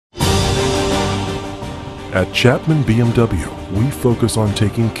At Chapman BMW, we focus on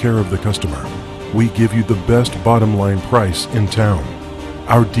taking care of the customer. We give you the best bottom line price in town.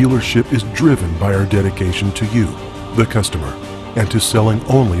 Our dealership is driven by our dedication to you, the customer, and to selling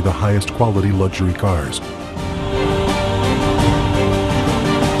only the highest quality luxury cars.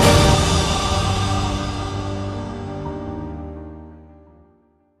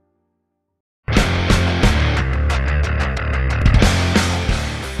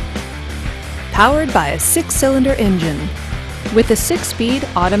 Powered by a 6-cylinder engine with a 6-speed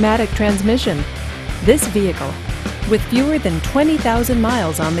automatic transmission. This vehicle, with fewer than 20,000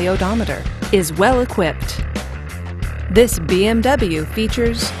 miles on the odometer, is well equipped. This BMW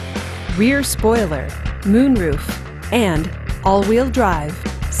features rear spoiler, moonroof, and all-wheel drive.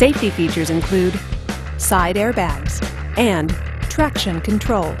 Safety features include side airbags and traction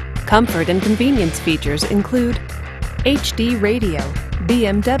control. Comfort and convenience features include HD radio,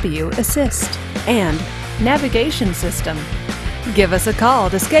 BMW Assist, and navigation system. Give us a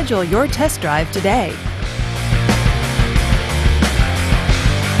call to schedule your test drive today.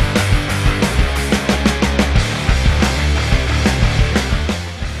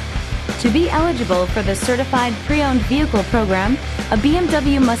 To be eligible for the Certified Pre-Owned Vehicle Program, a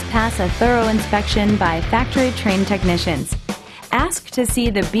BMW must pass a thorough inspection by factory-trained technicians. Ask to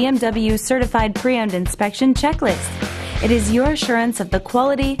see the BMW Certified Pre-Owned Inspection Checklist. It is your assurance of the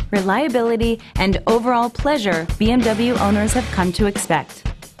quality, reliability, and overall pleasure BMW owners have come to expect.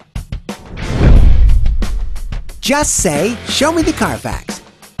 Just say, "Show me the Carfax."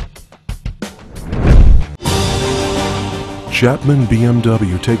 Chapman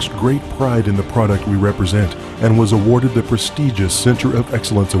BMW takes great pride in the product we represent and was awarded the prestigious Center of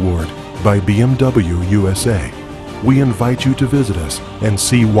Excellence Award by BMW USA. We invite you to visit us and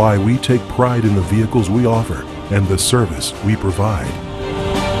see why we take pride in the vehicles we offer and the service we provide.